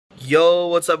Yo,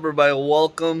 what's up everybody?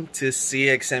 Welcome to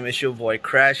CXM. It's your boy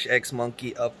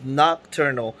CrashxMonkey of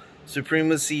Nocturnal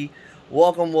Supremacy.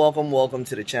 Welcome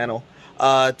to the channel.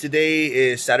 Today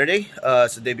is Saturday.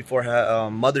 It's the day before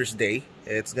Mother's Day.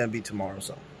 It's gonna be tomorrow,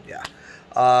 so yeah.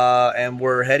 And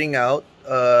we're heading out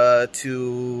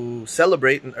to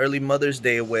celebrate an early Mother's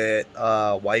Day with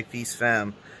wifey's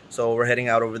fam. So we're heading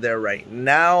out over there right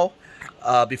now.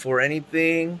 Before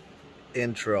anything,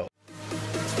 intro.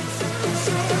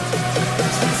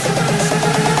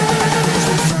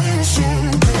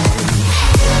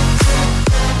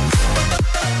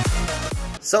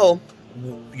 So,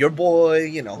 your boy,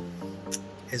 you know,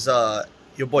 is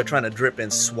your boy trying to drip in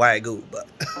swagoo, but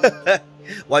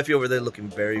wifey over there looking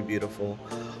very beautiful.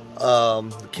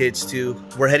 The kids too.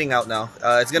 We're heading out now.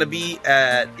 It's gonna be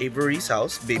at Avery's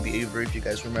house, baby Avery, if you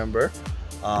guys remember,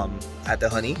 at the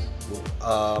Honey,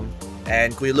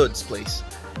 and Kuya Lud's place,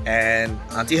 and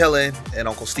Auntie Helen and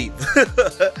Uncle Steve.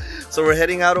 So we're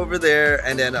heading out over there,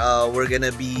 and then we're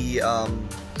gonna be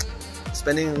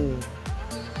spending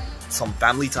some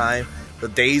family time. The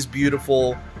day's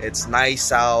beautiful, it's nice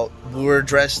out, we're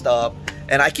dressed up,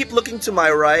 and I keep looking to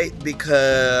my right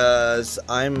because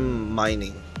I'm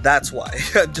mining. That's why.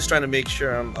 I'm just trying to make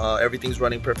sure everything's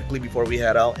running perfectly before we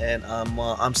head out, and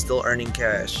I'm still earning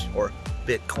cash or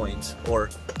bitcoins or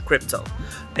crypto.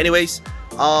 Anyways,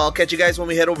 I'll catch you guys when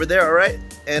we head over there, all right?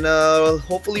 And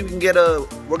hopefully we can get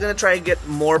we're gonna try and get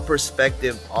more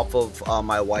perspective off of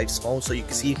my wife's phone so you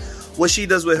can see what she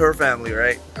does with her family,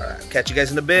 right? All right, catch you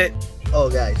guys in a bit. Oh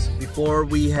guys, before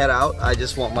we head out, I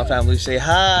just want my family to say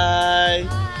hi.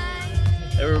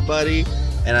 Hi everybody.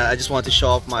 And I just want to show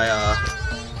off my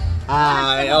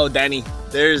hi. Oh, Danny,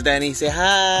 there's Danny. Say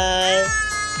hi.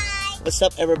 Hi. What's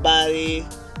up everybody?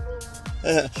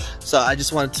 So I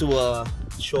just wanted to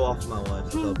show off my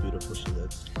wife. Look how beautiful she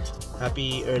looks.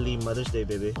 Happy early Mother's Day,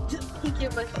 baby. Thank you,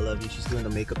 buddy. I love you. She's doing the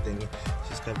makeup thing.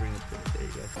 She's covering it. There you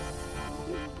go.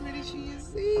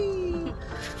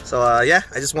 So yeah,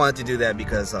 I just wanted to do that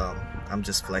because I'm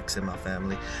just flexing my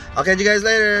family. I'll catch you guys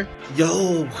later.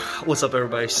 Yo, what's up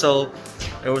everybody? So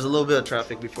there was a little bit of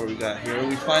traffic before we got here.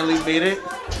 We finally made it.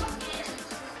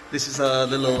 This is the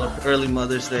little early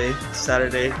Mother's Day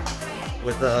Saturday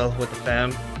with the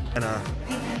fam, and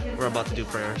we're about to do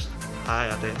prayers. Hi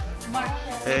Ate.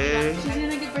 Hey. She's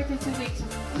gonna give birth in 2 weeks.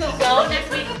 No,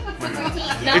 next week.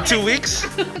 No. In 2 weeks?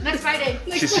 Next Friday.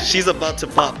 She's about to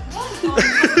pop.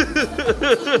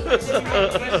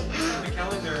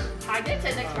 I did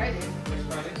say next Friday.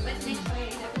 What's next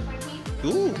Friday?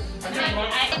 Ooh.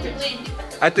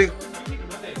 I I think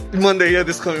Monday, yeah,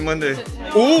 this coming Monday.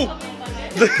 Ooh.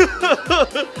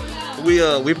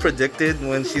 We predicted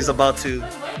when she's about to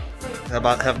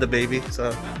have the baby,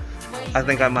 so I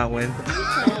think I might win.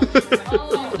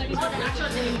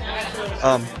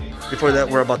 Before that,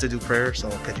 we're about to do prayer, so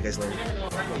I'll catch you guys later.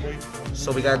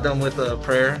 So we got done with the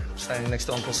prayer, standing next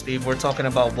to Uncle Steve. We're talking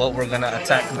about what we're gonna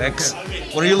attack next.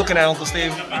 What are you looking at, Uncle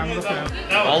Steve? I'm looking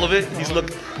at all of it.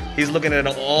 He's looking at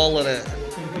all of it.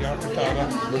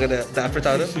 Look at that, the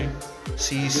frittata.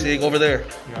 Sisig over there.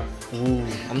 Yeah. Ooh,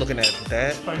 I'm looking at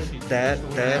that. I'm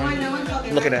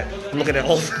looking at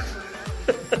all.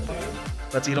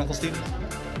 Let's eat, Uncle Steve.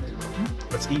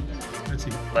 Let's eat. Let's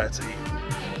see. Let's eat.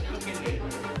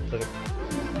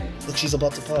 Look, she's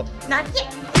about to pop. Not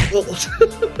yet. Oh.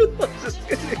 Just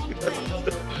kidding.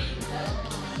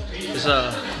 It's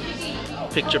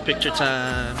picture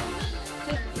time.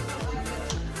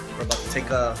 We're about to take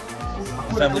a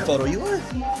family photo. You are?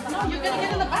 No, you're gonna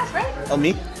get in the bus, right? Oh,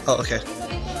 me? Oh, okay.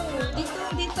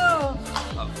 Dito.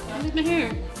 Look my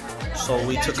hair. So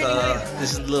we took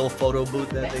this is the little photo booth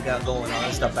that they got going on.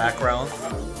 It's the background,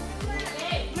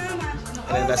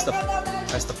 and then that's the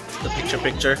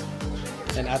picture.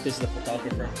 And after is the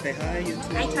photographer. Say hi, you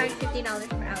too. I charge $50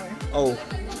 per hour. Oh.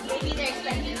 Maybe they're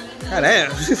expensive. God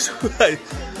damn.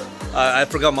 I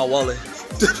forgot my wallet.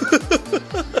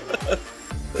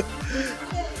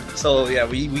 So yeah,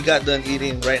 we got done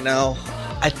eating right now.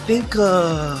 I think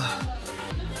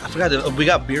I forgot we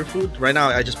got beer food. Right now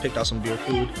I just picked out some beer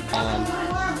food.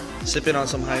 Sipping on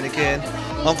some Heineken.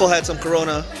 Uncle had some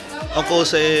Corona. Uncle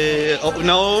say, oh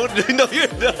no, no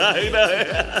you're not.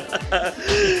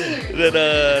 Then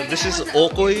this is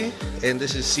Okoi and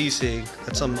this is Sisig.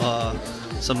 That's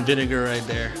some vinegar right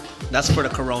there. That's for the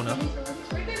Corona.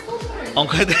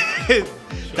 Uncle,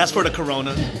 that's for the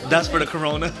Corona. That's for the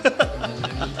Corona.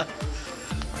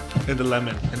 And the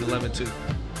lemon too.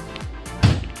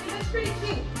 That's pretty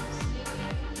cute.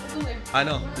 I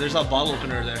know. There's a bottle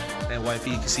opener there. And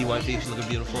wifey, you can see wifey. She's looking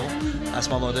beautiful. That's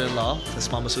my mother-in-law.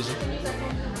 That's Mama Susan.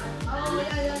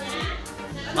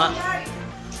 Ma.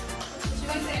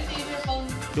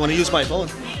 You want to use my phone?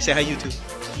 Say hi, YouTube.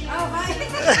 Oh, hi.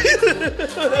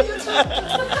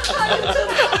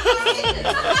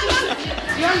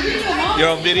 You're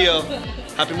on video.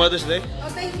 Happy Mother's Day. Oh,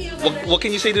 thank you. What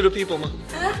can you say to the people, ma?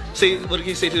 Huh? What can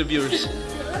you say to the viewers?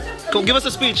 Come, give us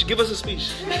a speech. Give us a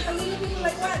speech. Like a little bit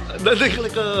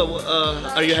like what?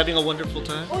 Are you having a wonderful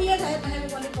time? Oh yes, I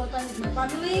have a wonderful time with my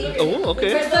family. Oh,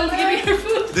 okay. Presents, giving her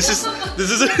food. This is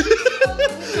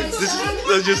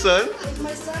that's your son? With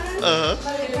my son, Uh-huh.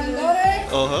 my granddaughter,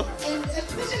 Uh-huh. and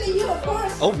especially you, of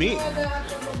course. Oh, me? You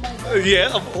are the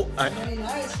apple of my eye.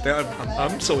 Yeah. Very nice.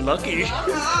 I'm so lucky.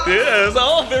 Yes.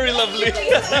 Oh, very lovely.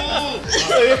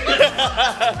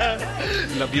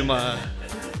 Love you, ma.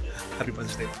 Happy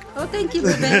Mother's Day. Oh, thank you,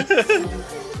 baby.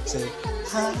 Say,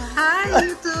 Hi,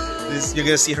 YouTube. you're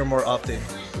gonna see her more often.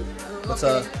 What's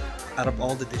out of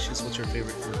all the dishes, what's your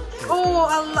favorite food?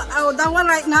 Oh, that one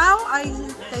right now, I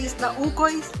taste the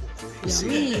ukoy.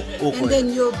 See, Yummy. ukoy. And then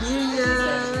your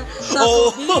birria.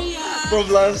 Oh, birria. from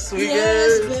last weekend.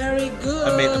 Yes, very good.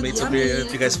 I made some Yummy. birria.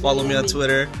 If you guys follow me on Yummy.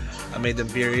 Twitter, I made them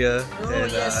birria. Oh,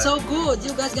 and, yes, so good.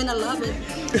 You guys gonna love it.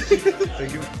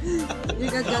 Thank you. You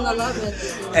guys gonna love it.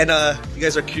 And if you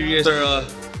guys are curious,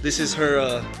 this is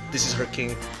her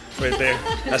king right there.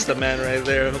 That's the man right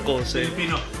there. Go say.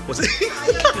 What's it?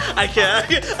 I can't.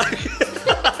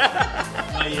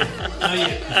 Not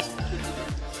yet.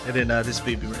 And then this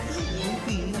baby right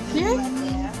here.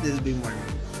 Yeah? This baby right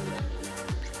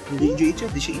here. Did you eat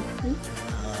it? Did she eat?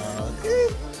 Okay.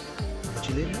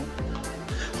 Chilling.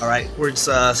 All right, we're just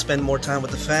spend more time with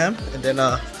the fam, and then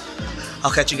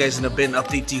I'll catch you guys in a bit and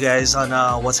update you guys on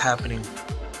what's happening.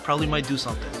 Probably might do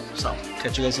something. So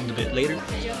catch you guys in a bit later. Our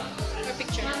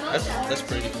picture. That's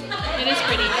pretty. It is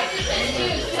pretty.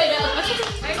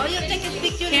 Oh, you take a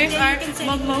picture. Here's our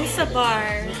mimosa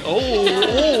bar. Oh.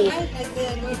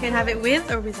 You can have it with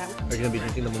or without. Are you gonna be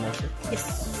drinking the mimosa?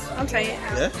 Yes. I'll try it.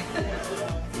 Yeah.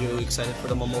 You excited for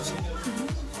the mimosa?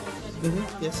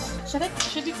 Yes.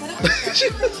 Should we put it?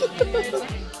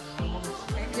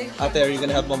 Out there, are you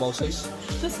gonna have mimosas?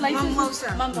 Just like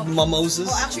Mimosa. Mimosas.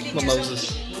 Oh, actually,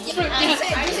 Mimosas. Yeah.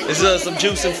 This is some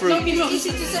juice and fruit.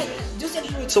 Easy to say. Juice and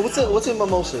fruit. So what's in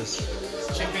mimosas?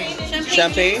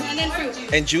 Champagne And then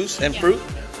fruit. and juice and fruit.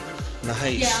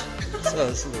 Nice. Yeah. So,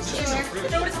 it's a little sexy.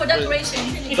 Fruit is for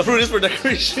decoration. The fruit is for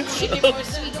decoration.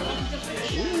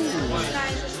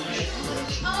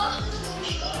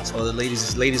 So the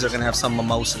ladies are gonna have some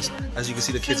mimosas. As you can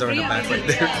see, the kids are in the back right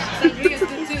there. Sangria is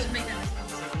good too.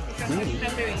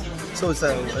 Cranberry. So it's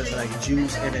like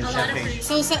juice and then champagne.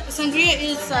 So sangria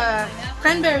is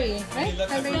cranberry, right?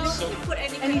 Cranberry. Put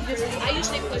any juice. I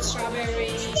usually put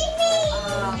strawberry,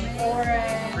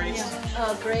 orange,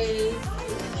 grape,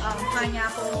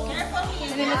 pineapple.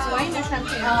 And then it's wine or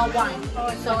champagne? Wine.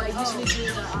 So I usually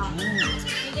do the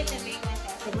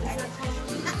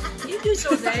you do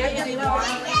rosé if you want,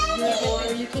 or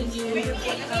you can use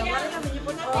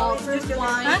first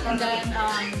wine and then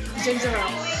ginger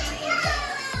ale.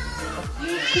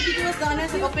 Could you do us the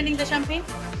honors of opening the champagne?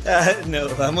 No,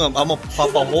 I'm gonna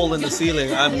pop a hole in the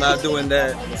ceiling. I'm not doing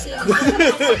that. Yeah,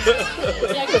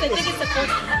 because I think it's a cold.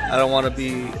 I don't want to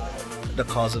be the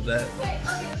cause of that.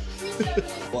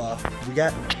 Wow, we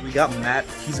got Matt.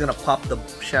 He's gonna pop the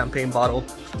champagne bottle.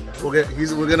 We're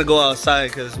gonna go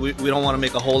outside because we don't want to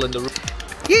make a hole in the roof.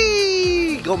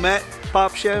 Yee! Go Matt,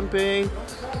 pop champagne.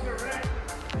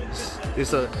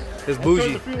 It's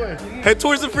bougie. Head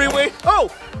towards the freeway.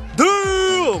 Oh,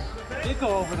 damn! You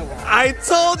go over the wall. I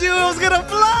told you it was gonna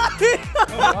fly.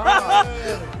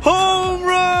 Home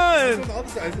run!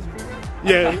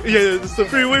 Yeah, it's the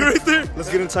freeway right there. Let's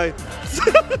get inside.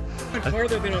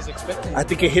 Farther than I was expecting. I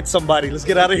think it hit somebody. Let's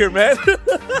get out of here, man.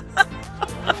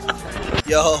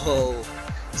 Yo,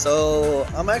 so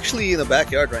I'm actually in the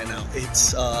backyard right now.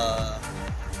 It's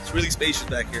really spacious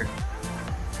back here.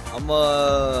 I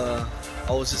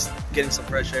was just getting some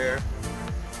fresh air.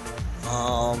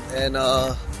 And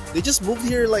they just moved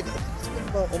here like it's been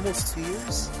about almost 2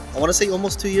 years. I want to say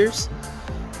almost 2 years.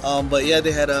 But yeah,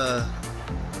 they had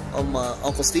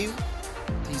Uncle Steve.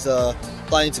 He's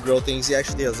planning to grow things. He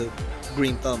actually has a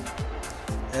green thumb,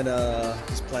 and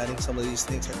he's planting some of these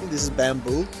things. I think this is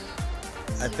bamboo.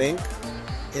 I think,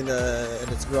 and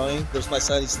it's growing. There's my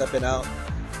son. He's stepping out.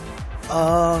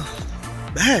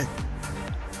 Man,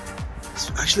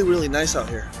 it's actually really nice out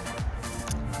here.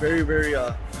 Very, very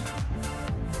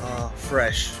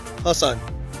fresh. Huh, son?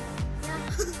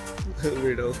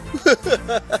 Weirdo.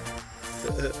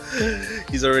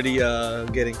 He's already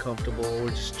getting comfortable. We're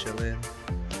just chilling.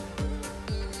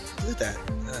 Look at that.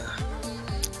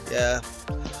 Yeah.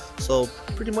 So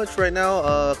pretty much right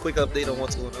now, quick update on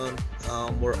what's going on.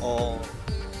 We're all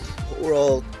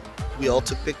we all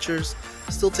took pictures.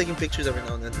 Still taking pictures every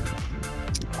now and then.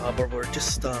 But we're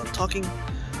just talking,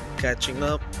 catching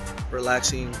up,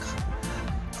 relaxing.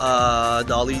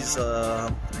 Dolly's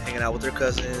hanging out with her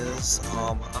cousins.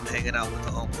 I'm hanging out with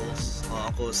the uncles,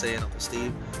 Uncle Jose and Uncle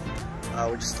Steve.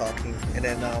 We're just talking, and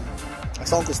then I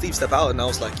saw Uncle Steve step out, and I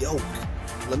was like, "Yo,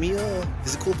 let me.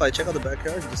 Is it cool if I check out the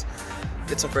backyard and just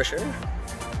get some fresh air?"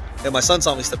 And my son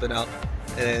saw me stepping out,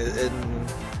 and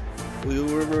we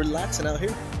were relaxing out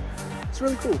here. It's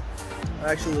really cool.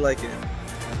 I actually like it.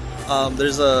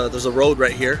 There's a road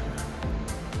right here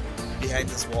behind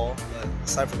this wall. But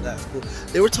aside from that, it's cool.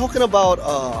 They were talking about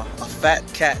a fat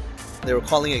cat. They were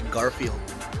calling it Garfield.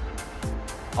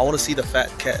 I want to see the fat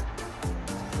cat.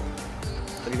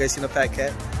 Have you guys seen a fat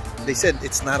cat? They said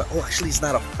it's not. Actually, it's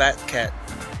not a fat cat.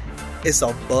 It's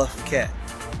a buff cat,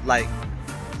 like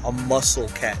a muscle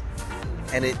cat,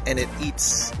 and it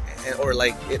eats or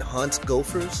like it hunts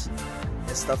gophers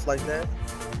and stuff like that.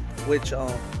 Which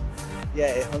yeah,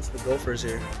 it hunts the gophers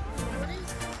here.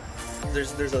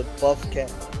 There's a buff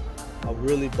cat, a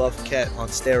really buff cat on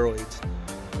steroids.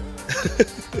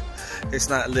 It's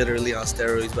not literally on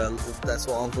steroids, but that's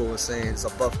what Uncle was saying. It's a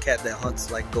buff cat that hunts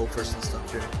like gophers and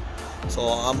stuff here. So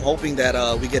I'm hoping that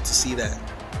we get to see that.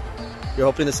 You're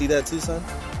hoping to see that too, son?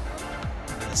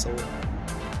 Yeah, so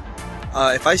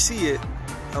if I see it,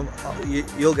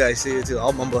 you'll guys see it too.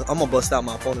 I'm gonna bust out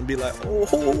my phone and be like,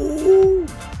 oh,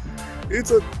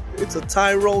 it's a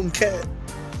Tyrone cat.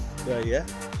 Yeah.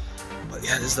 But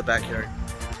yeah, this is the backyard.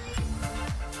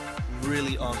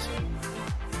 Really awesome.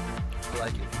 I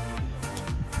like it.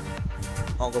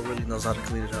 Uncle really knows how to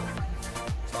clean it up.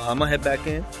 So I'm gonna head back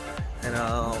in, and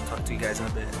I'll talk to you guys in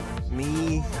a bit.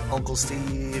 Me, Uncle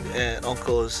Steve, and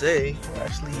Uncle Jose are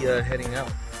actually heading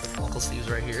out. Uncle Steve's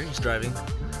right here. He's driving.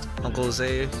 Uncle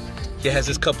Jose, he has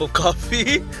his cup of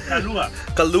coffee. Kalua,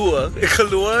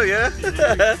 yeah.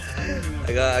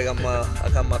 I got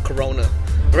my Corona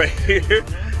right here,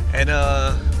 and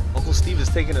Uncle Steve is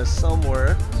taking us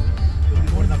somewhere.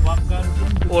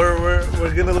 Or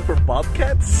we're gonna look for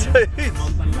bobcats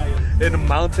and a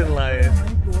mountain lion.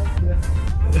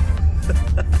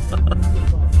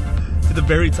 To the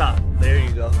very top. There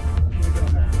you go.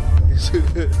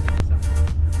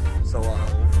 So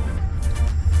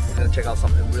we're gonna check out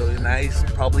something really nice.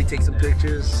 Probably take some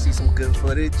pictures, see some good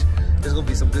footage. There's gonna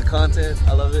be some good content.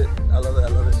 I love it.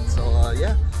 So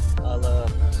yeah,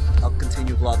 I'll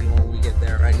continue vlogging when we get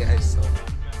there, right, guys?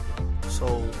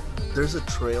 So there's a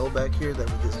trail back here that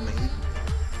we just made.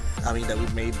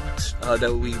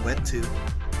 That we went to,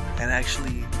 and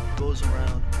actually goes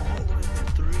around all the way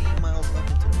 3 miles up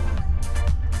into the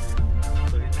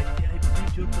mountain.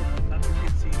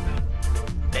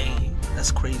 Dang,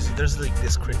 that's crazy. There's like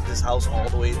this house all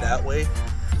the way that way.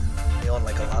 They own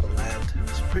like a lot of land.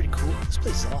 It's pretty cool. This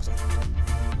place is awesome.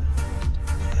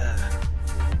 Yeah.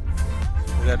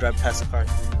 We gotta drive past the car.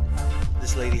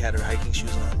 This lady had her hiking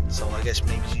shoes on, so I guess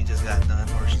maybe she just got done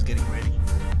or she's getting ready.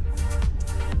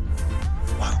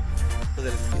 Wow, look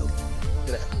at the field.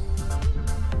 Look at that.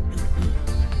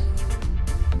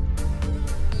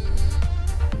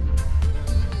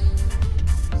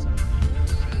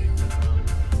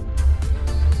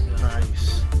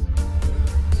 Nice.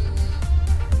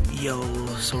 Yo,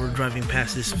 so we're driving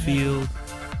past this field.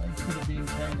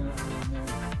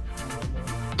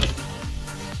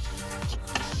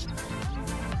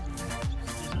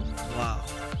 Wow.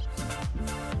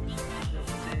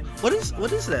 What is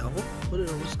that?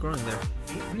 What's growing there?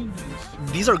 Green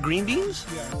beans. These are green beans?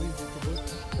 Yeah,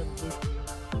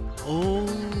 Oh.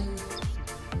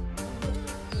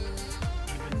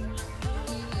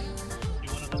 You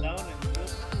want to go down and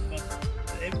look, but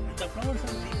the flowers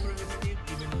are different,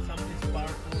 even some is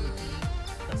purple,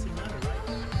 doesn't matter, right?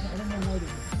 I don't know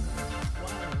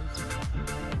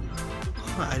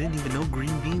why. I didn't even know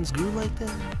green beans grew like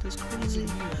that. That's crazy.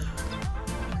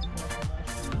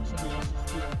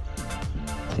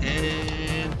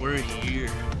 And we're here.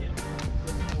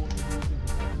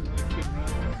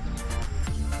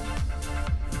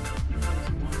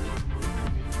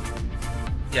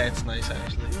 Yeah, it's nice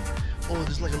actually. Oh,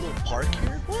 there's like a little park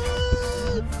here.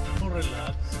 What? To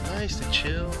relax. Nice to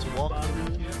chill, to walk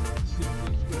through.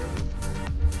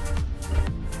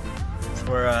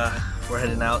 So we're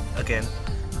heading out again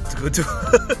to go to.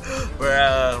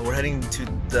 we're heading to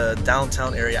the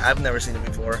downtown area. I've never seen it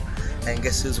before, and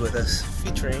guess who's with us?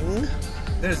 Featuring.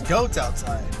 There's goats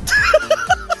outside.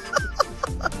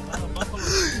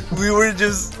 We were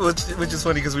just, which is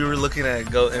funny because we were looking at a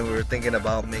goat and we were thinking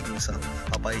about making some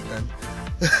papaitan.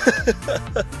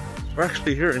 We're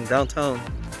actually here in downtown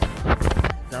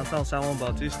San Juan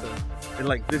Bautista. And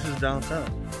like, this is downtown.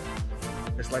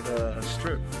 It's like a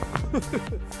strip.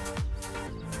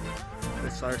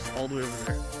 It starts all the way over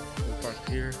there. We'll park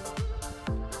here.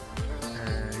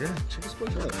 And yeah, check this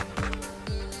place out.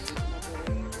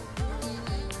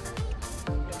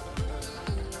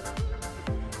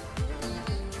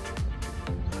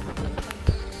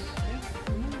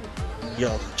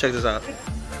 Yo, check this out.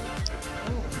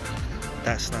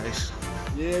 That's nice.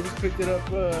 Yeah, I just picked it up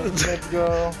a minute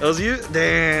ago. That was you?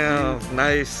 Damn,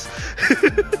 nice.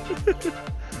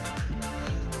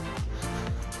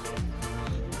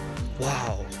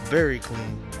 Wow, very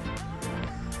clean.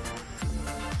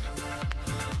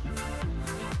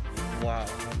 Wow.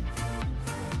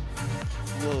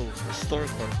 Whoa, historic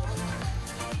park.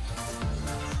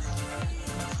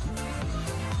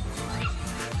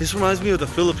 This reminds me of the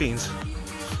Philippines.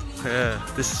 Yeah,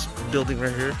 this building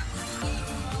right here.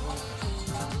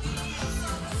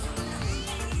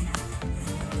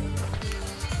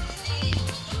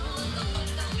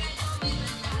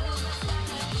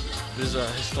 There's a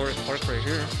historic park right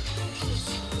here.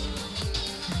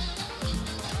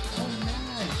 Oh,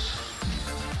 nice.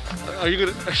 Are you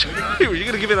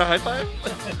gonna give it a high five?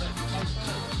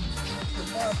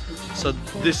 So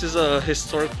this is a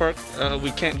historic park. We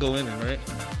can't go in it, right?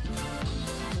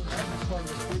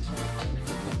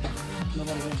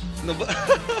 No, but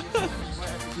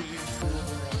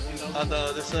on the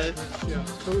other side.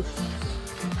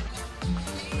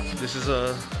 This is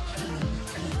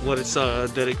what it's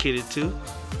dedicated to.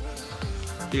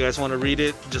 If you guys want to read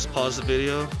it, just pause the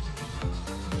video.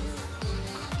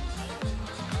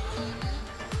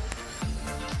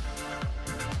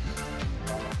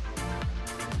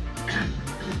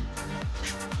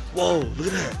 Whoa, look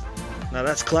at that. Now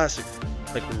that's classic.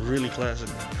 Like really classic.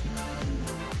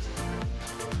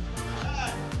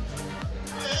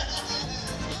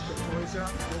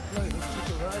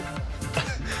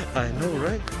 I know,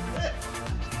 right?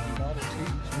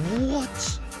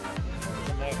 What?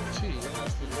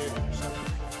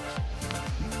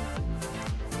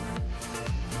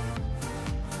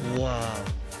 Wow.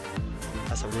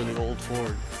 That's a really old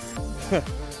Ford.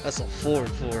 That's a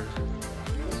Ford.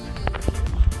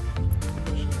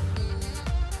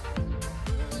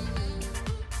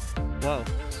 Wow.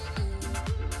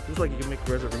 Looks like you can make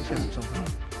reservations or something.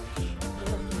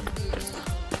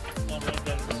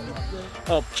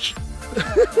 Oh,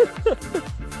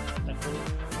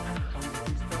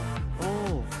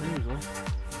 oh, there you go.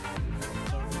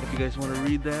 If you guys want to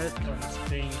read that,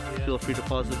 feel free to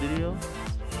pause the video.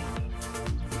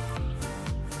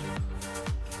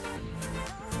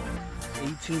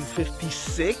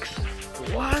 $1856?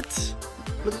 What?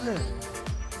 Look at that.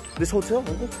 This hotel,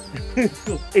 look.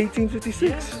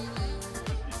 1856.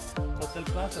 Hotel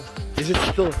Plaza. Is it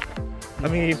still? I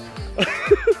mean,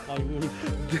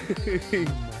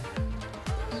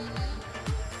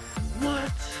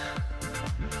 what?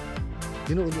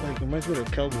 You know, like reminds me of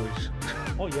the Cowboys.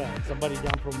 Oh yeah, somebody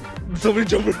jumped from. Somebody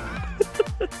jumped.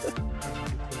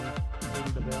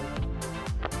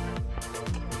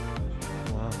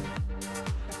 Wow.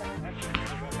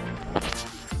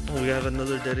 Oh, we have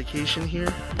another dedication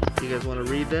here. If you guys want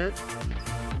to read that,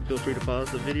 feel free to pause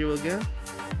the video again.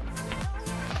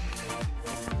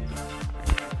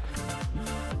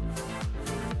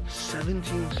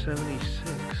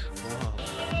 $1776. Wow.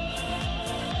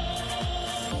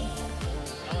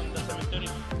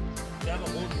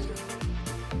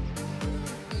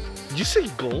 Did you say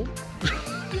gold?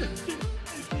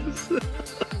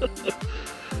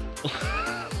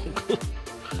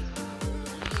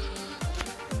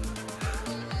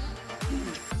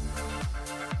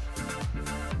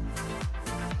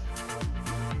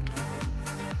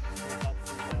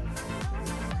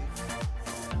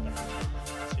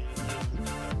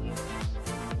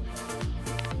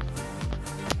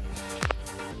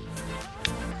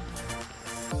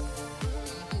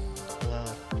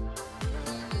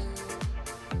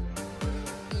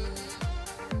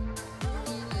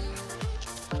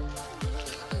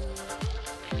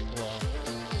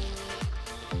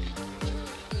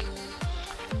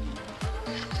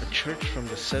 Church from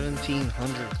the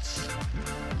 1700s.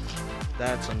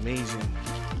 That's amazing.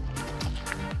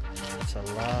 It's a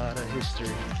lot of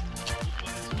history.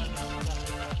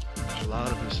 A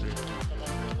lot of history.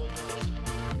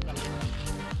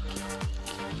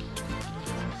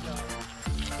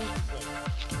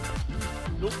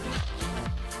 Luke.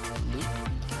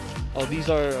 Oh, these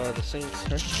are the saints,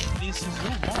 right? This is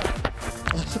your mom.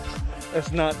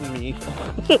 That's not me.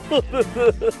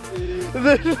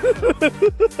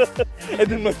 And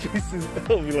then my face is,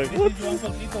 I'll be like, what? This is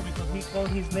John Paquito because he called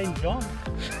his name John.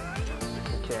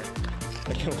 Okay.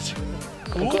 I can't wait.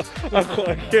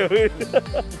 I can't wait.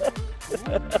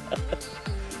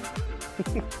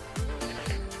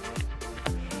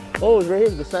 Oh, it's right here,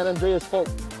 the San Andreas Fault.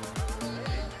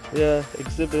 Yeah,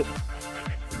 exhibit.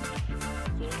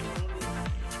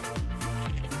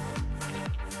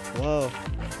 Wow.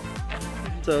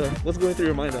 So, what's going through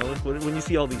your mind, Alex? When you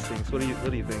see all these things, what do you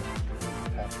think?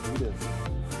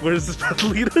 Where does this path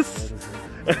lead us?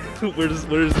 Where does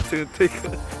it take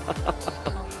us?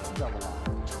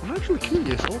 I'm actually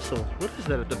curious also. What is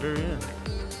that at the very end?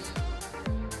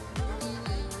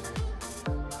 I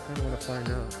want to find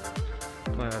out.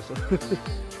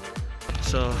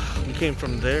 So we came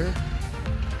from there.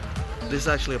 This is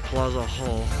actually a plaza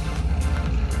hall.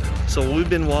 So we've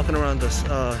been walking around this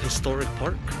historic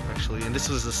park actually, and this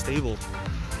was a stable.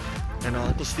 And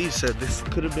Uncle Steve said this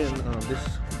could have been,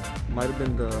 this might have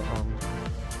been the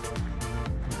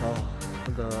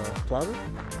plaza.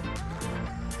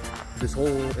 This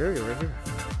whole area right here.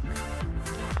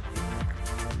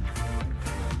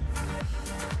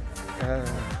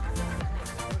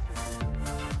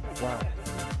 Wow.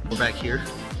 We're back here.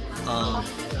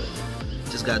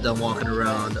 Just got done walking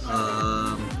around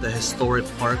the historic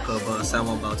park of San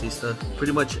Juan Bautista.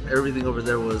 Pretty much everything over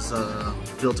there was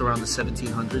built around the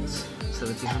 1700s.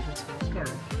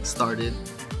 Started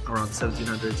around the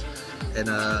 1700s. And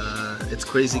it's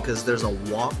crazy because there's a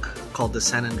walk called the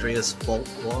San Andreas Fault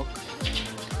Walk.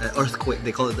 Earthquake,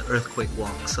 they call it the Earthquake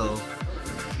Walk. So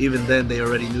even then they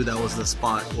already knew that was the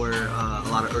spot where a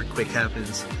lot of earthquake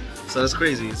happens. So that's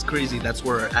crazy. It's crazy. That's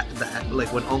where,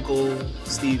 like when Uncle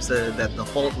Steve said that the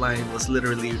fault line was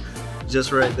literally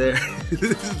just right there.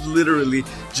 Literally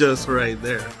just right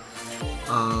there.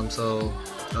 So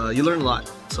you learn a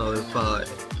lot. So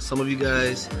if some of you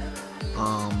guys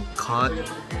caught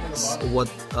what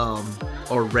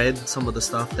or read some of the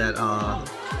stuff that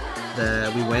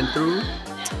that we went through,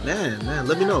 man,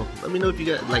 let me know. Let me know if you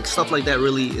got like stuff like that.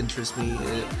 Really interests me.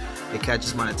 It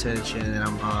catches my attention, and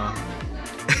I'm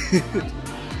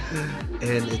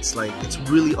and it's like, it's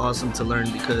really awesome to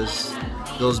learn because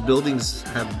those buildings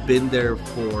have been there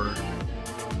for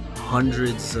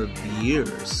hundreds of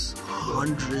years.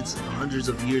 Hundreds and hundreds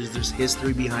of years. There's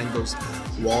history behind those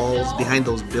walls, behind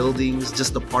those buildings,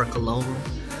 just the park alone.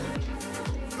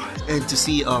 And to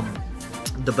see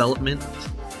development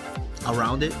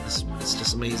around it, it's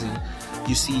just amazing.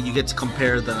 You get to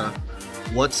compare the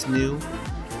what's new,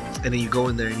 and then you go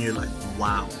in there and you're like,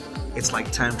 wow, it's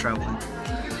like time traveling.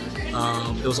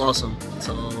 It was awesome.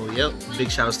 So yep,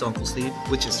 big shout outs to Uncle Steve,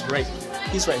 which is right,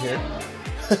 he's right here.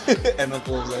 And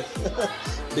Uncle Jose.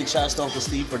 Big shout outs to Uncle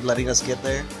Steve for letting us get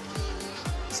there.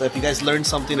 So if you guys learned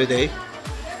something today,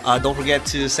 don't forget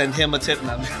to send him a tip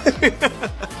now.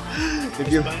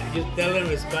 If you tell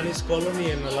him Spanish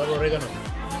colony and a lot of oregano.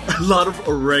 A lot of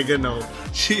oregano.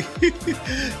 She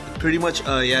pretty much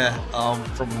yeah,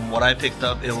 from what I picked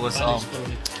up, it was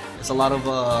it's a lot of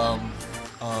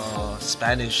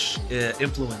Spanish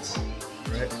influence,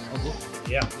 right, Uncle?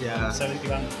 Yeah. Yeah.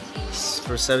 1700s.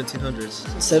 For 1700s.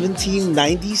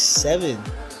 1797.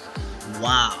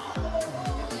 Wow.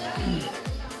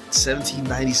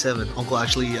 1797. Uncle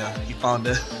actually, he found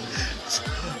the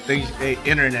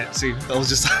internet. See, that was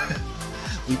just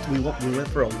we went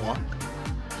for a walk,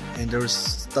 and there was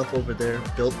stuff over there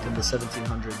built in the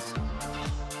 1700s.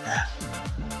 Yeah,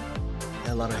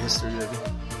 a lot of history.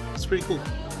 It's pretty cool.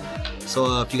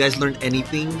 So if you guys learned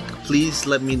anything, please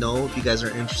let me know. If you guys are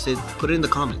interested, put it in the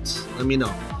comments. Let me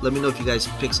know. Let me know if you guys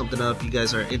pick something up, if you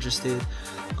guys are interested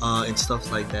in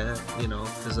stuff like that, you know,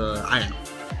 because I am.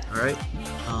 Alright?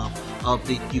 I'll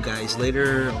update you guys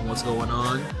later on what's going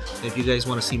on. If you guys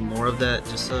want to see more of that,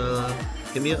 just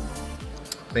hit me up.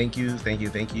 Thank you.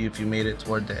 If you made it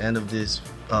toward the end of this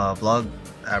vlog,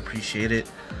 I appreciate it.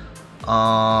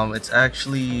 It's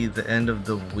actually the end of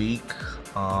the week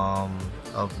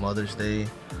of Mother's Day.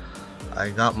 I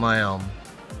got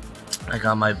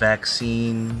my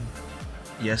vaccine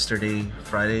yesterday,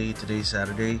 Friday. Today's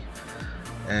Saturday,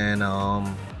 and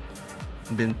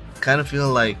been kind of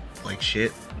feeling like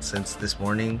shit since this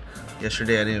morning.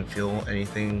 Yesterday I didn't feel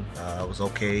anything. I was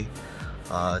okay.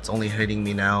 It's only hitting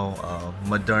me now.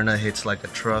 Moderna hits like a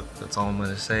truck. That's all I'm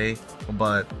gonna say.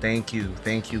 But thank you.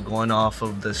 Going off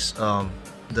of this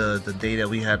the day that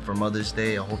we had for Mother's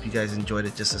Day, I hope you guys enjoyed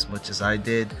it just as much as I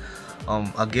did.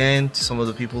 Again, to some of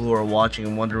the people who are watching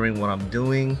and wondering what I'm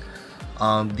doing,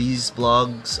 these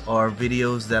vlogs are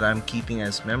videos that I'm keeping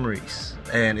as memories,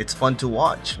 and it's fun to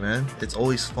watch, man. It's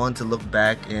always fun to look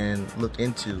back and look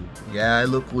into. Yeah, I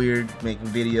look weird making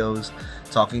videos,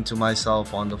 talking to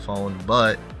myself on the phone,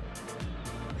 but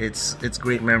it's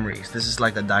great memories. This is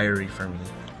like a diary for me.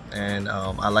 and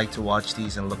I like to watch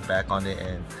these and look back on it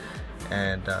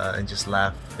and just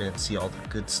laugh and see all the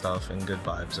good stuff and good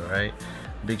vibes. All right,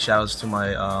 big shout outs to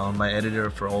my my editor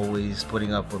for always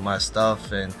putting up with my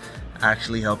stuff and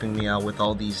actually helping me out with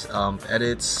all these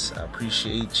edits. I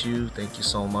appreciate you. Thank you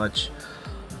so much.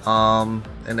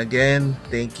 And again,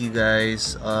 thank you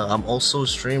guys. I'm also a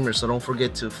streamer, so don't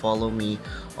forget to follow me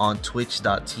on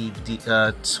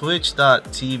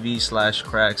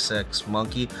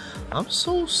twitch.tv/CrashxMonkey. I'm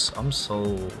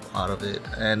so out of it.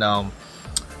 And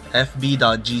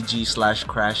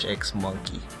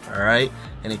fb.gg/CrashxMonkey. Alright,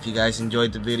 and if you guys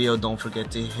enjoyed the video, don't forget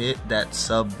to hit that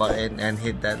sub button and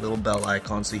hit that little bell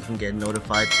icon so you can get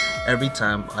notified every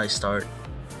time I start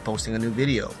posting a new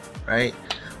video, right?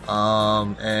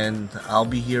 And I'll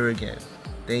be here again.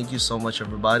 Thank you so much,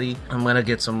 everybody. I'm gonna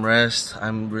get some rest.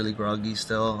 I'm really groggy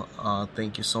still.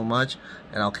 Thank you so much,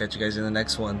 and I'll catch you guys in the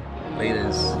next one.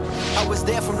 Laters. I was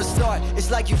there from the start.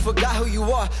 It's like you forgot who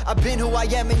you are. I've been who I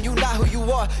am and you not who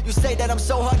you are. You say that I'm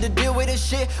so hard to deal with this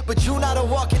shit, but you not a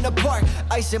walk in the park.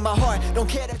 Ice in my heart, don't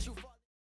care that you